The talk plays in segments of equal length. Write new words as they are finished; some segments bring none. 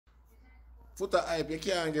Foota hype, you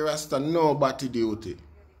can't get Rasta no body duty.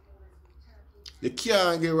 You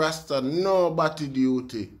can't get Rasta no body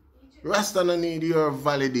duty. Rasta no need your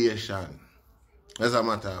validation. As a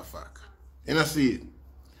matter of fact. You know see it?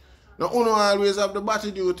 Now uno always have the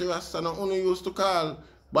body duty Rasta. Now uno used to call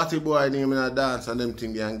body boy name in a dance and them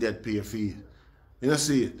thing and get paid for it. You know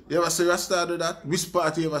see it? You ever see Rasta do that? Which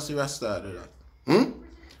party you ever see Rasta do that?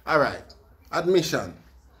 Alright. Admission.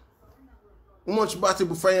 How much batty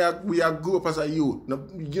before we grew up as a youth? Now,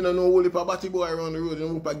 you know, no whole heap of batty boy around the road, no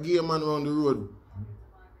whole heap of gay man around the road.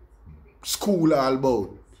 School all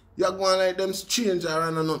about. You're going like them change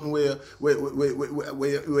around and nothing where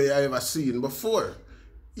you ever seen before.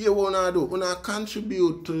 You wanna do? Wanna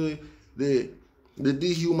contribute to the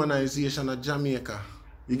dehumanization of Jamaica.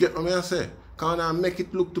 You get what I say? Can I make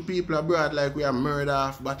it look to people abroad like we are murder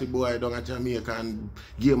off batty boy down at Jamaica and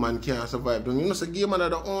gay man can't survive? You know, so gay man are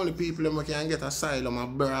the only people who can get asylum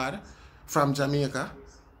abroad from Jamaica.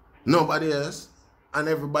 Nobody else. And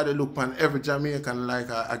everybody look on every Jamaican like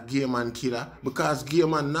a gay man killer. Because gay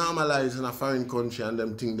man normalized in a foreign country and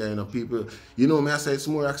them thing there, you know, people, you know, me I say it's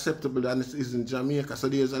more acceptable than it is in Jamaica. So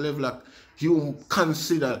there's a level of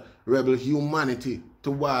consider rebel humanity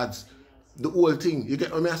towards the whole thing. You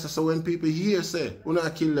get what I say? So when people hear say, we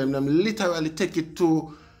not kill them literally take it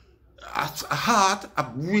to a heart, a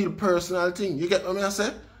real personal thing. You get what I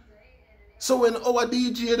say? So when our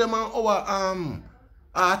DJ them and our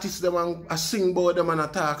artists them and sing about them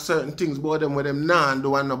and talk certain things about them where them nah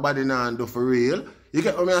do and nobody nah do for real. You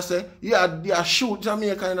get what I say? Yeah, shoot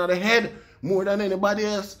Jamaica in the head more than anybody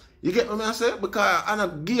else. You get what I say? Because I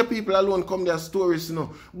not gay people alone come their stories, you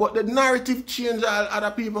know. But the narrative change all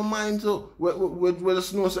other people's minds too. Where the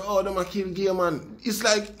snow say, oh, them a kill gay man. It's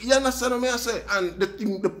like, you understand what I say? And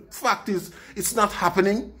the fact is, it's not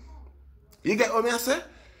happening. You get what I say?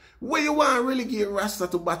 Where you want to really get Rasta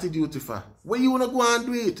to body duty for? Where you want to go and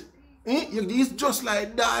do it? It's just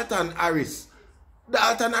like Dalton Harris.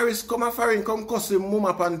 Dalton Harris come a foreign, come cuss him mum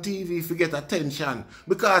up on TV to get attention.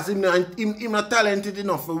 Because him not talented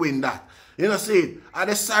enough to win that. You know see it? Are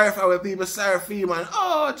they sorry for where people sorry for him and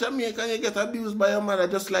oh Jamaican you get abused by your mother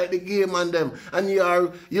just like the gay man them and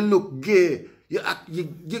you look gay. You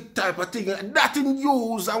type of thing. That in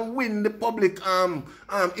use and win the public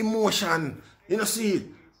emotion. You know see it?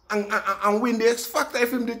 And win the X Factor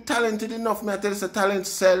if him did talented enough, me I tell you, talent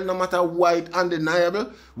sell no matter what,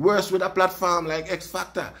 undeniable. Worse with a platform like X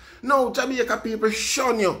Factor. No, Jamaica people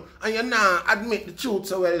shun you and you now admit the truth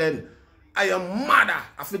so well then. I am mother.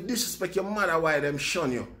 I feel disrespect your mother why them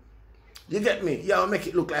shun you. You get me? Y'all make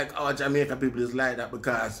it look like our Jamaica people is like that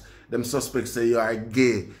because them suspects say you are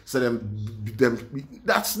gay. So them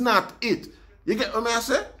that's not it. You get what I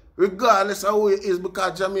say? Regardless of who it is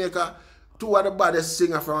because Jamaica. Two of the baddest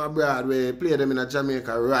singers from abroad where play them in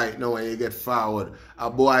Jamaica right now when you get forward. A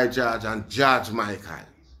Boy George and George Michael.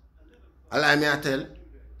 Allow me to tell.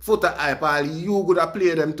 Foota hype all you could have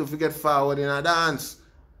play them to get forward in a dance.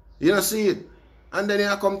 You know see it? And then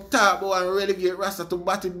you come talk about and relegate Rasta to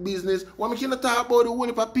batty business. What me can talk about the whole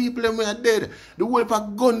heap of people them are dead. The whole heap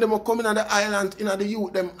of gun them are coming on the island in the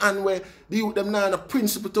youth them and where the youth them now have a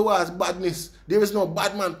principle towards badness. There is no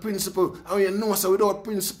bad man principle. And you know so without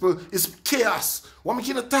principle it's chaos. What me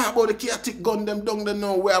can talk about the chaotic gun them down there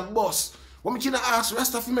now where a boss. What me can ask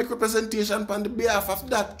Rasta to make representation on the behalf of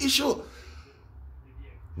that issue.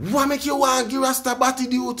 What make you want to give Rasta batty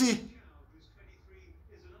duty?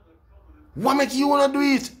 What make you wanna do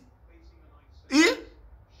it? Eh?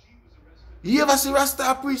 You ever see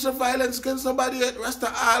Rasta preach of violence against somebody yet? Rasta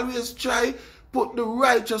always try put the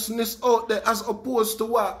righteousness out there as opposed to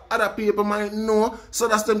what other people might know so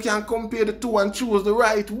that them can compare the two and choose the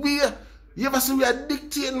right way. You ever see we are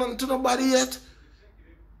dictating nothing to nobody yet?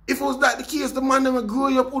 If it was that the case, the man them grow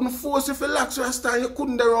you up wouldn't force you for locks Rasta and you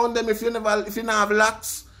couldn't around them if you not have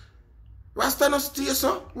locks. Rasta no stay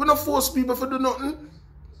so. We don't force people to do nothing.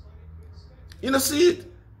 You know see it?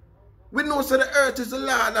 We know say the earth is the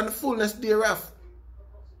Lord and the fullness thereof.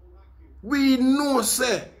 We know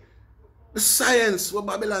say the science what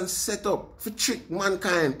Babylon set up for trick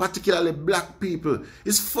mankind, particularly black people,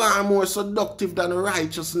 is far more seductive than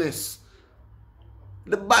righteousness.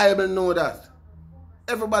 The Bible know that.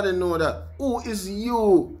 Everybody know that. Who is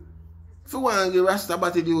you if you want to give Rasta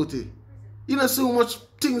batty duty? You know so much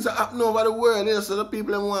things are happening over the world. You know, so the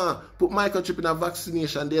people that want to put microchip in a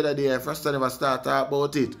vaccination the other day, if Rasta never start talk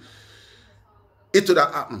about it, it would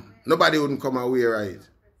have happened. Nobody wouldn't come away right.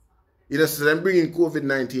 You know, so them bringing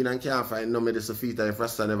COVID-19 and can't find no medicine Foota if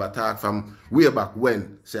Rasta never talk from way back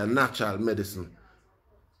when, say a natural medicine.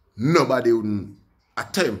 Nobody wouldn't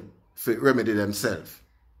attempt to remedy themselves.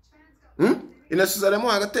 You know, so them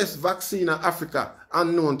want to test vaccine in Africa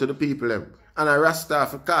unknown to the people them. And a Rasta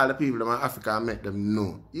for call the people them in Africa and make them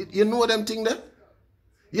know. You know them thing there?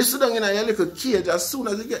 You sit down in your little cage as soon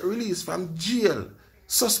as you get released from jail.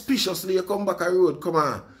 Suspiciously you come back a road, come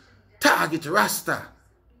on. Target Rasta.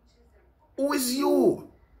 Who is you?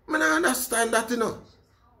 I don't understand that, you know.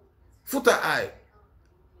 Foota eye.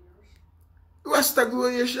 Rasta grow,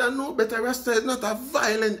 you should know better. Rasta is not a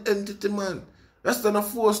violent entity, man. Rasta not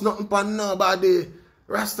force nothing upon nobody.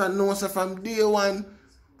 Rasta knows from day one,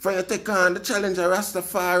 when you take on the challenge of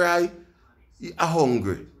Rastafari, you are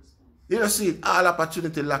hungry. You don't see it, all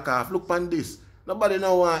opportunity lack off. Look on this. Nobody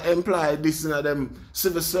now want to employ this in them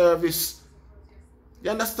civil service. You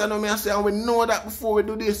understand what I say? And we know that before we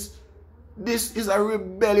do this. This is a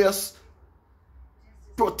rebellious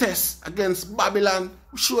protest against Babylon.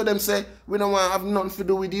 We show them say, we don't want to have nothing to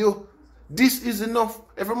do with you. This is enough.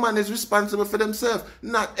 Every man is responsible for themselves.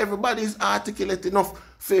 Not everybody is articulate enough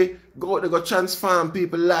for go transform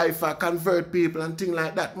people life or convert people and things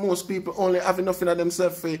like that. Most people only have enough in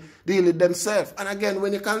themselves for deal with themselves. And again,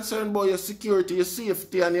 when you're concerned about your security, your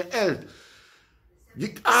safety and your health,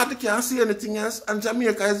 you hardly can't see anything else. And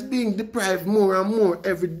Jamaica is being deprived more and more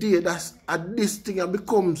every day. That's this thing that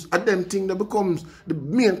becomes, them thing that becomes the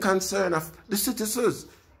main concern of the citizens.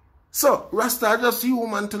 So, Rasta are just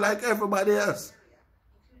human to like everybody else.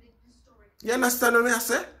 You understand what I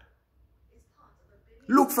say?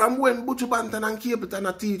 Look from when Butcher Banton and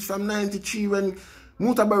Capitan teach from 93 when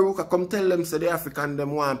Mutabaruka come tell them say the African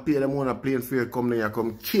them want to pay them on a plane fare come there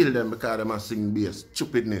come kill them because them are sing bass.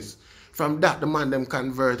 Stupidness. From that the man them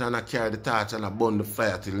convert and I carry the torch and I burn the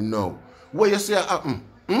fire till now. Where you say happen?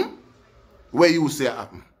 Where you say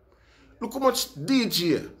happen? Look how much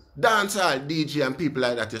DJ, dancehall DJ and people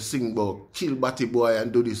like that you sing about kill Batty Boy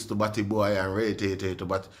and do this to Batty Boy and rate it to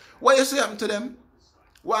Batty. What you say happen to them?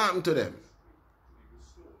 What happened to them?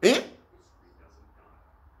 Eh?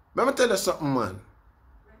 Let me tell you something, man.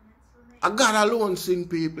 I God alone sing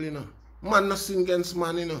people, you know. Man not sing against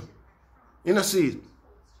man, you know. You know see it?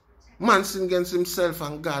 Man sing against himself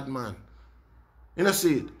and God, man. You know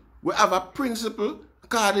see it? We have a principle,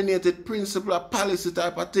 coordinated principle, a policy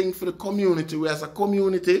type of thing for the community. We as a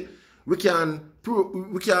community, we can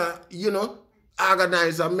you know,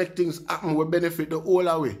 organize and make things happen. We benefit the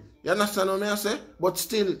whole way. You understand what I say? But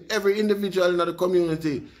still, every individual in the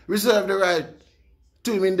community reserve the right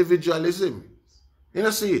to individualism. You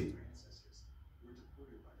know see it?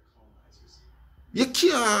 You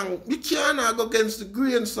can't go against the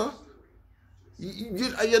grain, sir.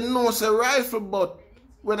 You know it's a rifle butt.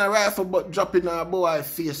 When a rifle butt drop in a boy's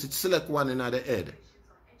face, it select one in the head.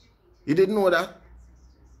 You didn't know that?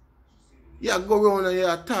 You go around and you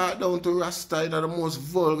talk down to Rasta in the most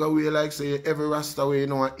vulgar way, like say every Rasta way you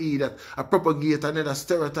know and eat that. I propagate another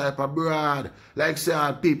stereotype abroad. Like say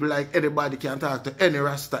people like anybody can talk to any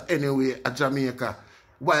Rasta anyway at Jamaica.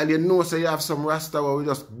 While you know say you have some Rasta where we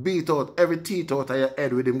just beat out every teeth out of your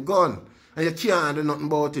head with him gun. And you can't do nothing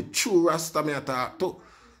about it. True Rasta me I talk to.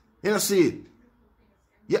 You know see it?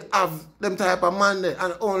 You have them type of man there.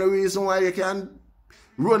 And the only reason why you can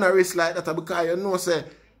run a risk like that is because you know say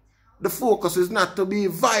the focus is not to be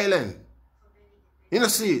violent. You know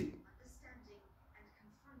see it?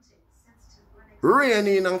 Rain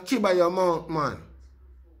in and keep by your mouth, man.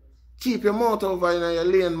 Keep your mouth over in your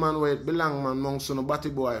lane, man, where it belong, man, amongst some Batty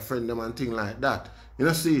Boy friend them and thing like that. You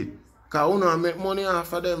know see it? Because you know make money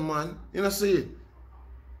off of them, man. You know see it?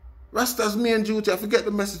 Rasta's main duty, I forget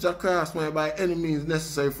the message across, man, by any means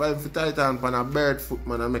necessary for him to tighten on a bird foot,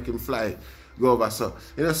 man, and make him fly. Go over so.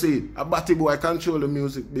 You know see, a Batty Boy control the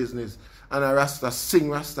music business and a Rasta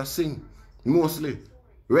sing. Mostly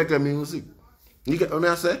reggae music. You get what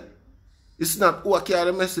I say? It's not who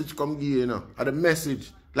carry the message come give you know. Or the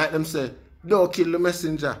message, like them say, don't kill the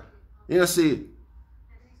messenger. You know see?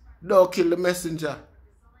 Don't kill the messenger.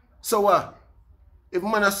 So what? If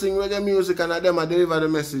man sing reggae music and them deliver the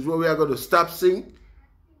message, what we are going to stop sing?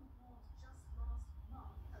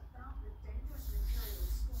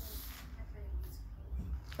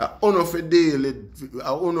 I don't deal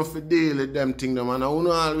with them things, man. I don't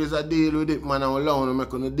always deal with it, man. I allow them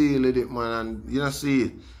to deal with it, man. And you know, see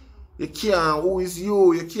it. You can't, who is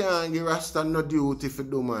you? You can't give Rasta no duty for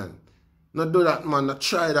do, man. Not do that, man. Not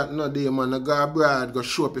try that no day, man. Not go abroad, go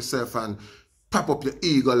show up yourself and pop up your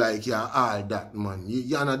ego like you're all that, man.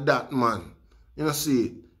 You're not that, man. You know, see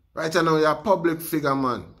it. Right now, you're a public figure,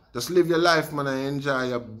 man. Just live your life, man, and enjoy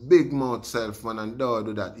your big mouth self, man, and don't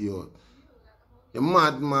do that, yo. You're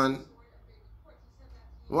mad, man.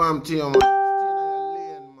 What I'm telling you, man. Stay in your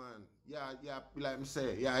lane, man. like me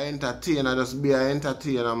say, you're an entertainer, just be an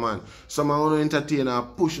entertainer, man. Some of you entertainer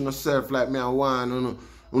push yourself like me and want,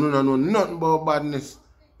 you don't know nothing about badness.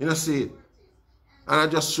 You know, see it. And I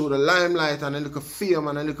just show the limelight and a little fame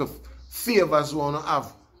and a little favors you want to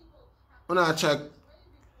have. You know, I try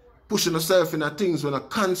pushing yourself in things when a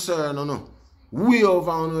concern, you know, way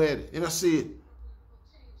over on your head. You know, see it.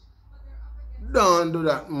 Don't do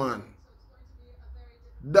that, man.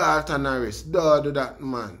 Dalton Harris, don't do that,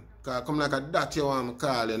 man. Because come like a that you want me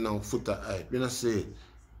call you now, Foota hype. You know, see it.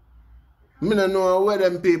 Me don't know where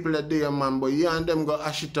them people are there, man, but you and them go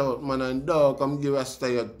ash it out, man, and dog come give us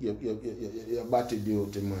your body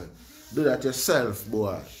duty, man. Do that yourself,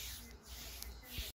 boy.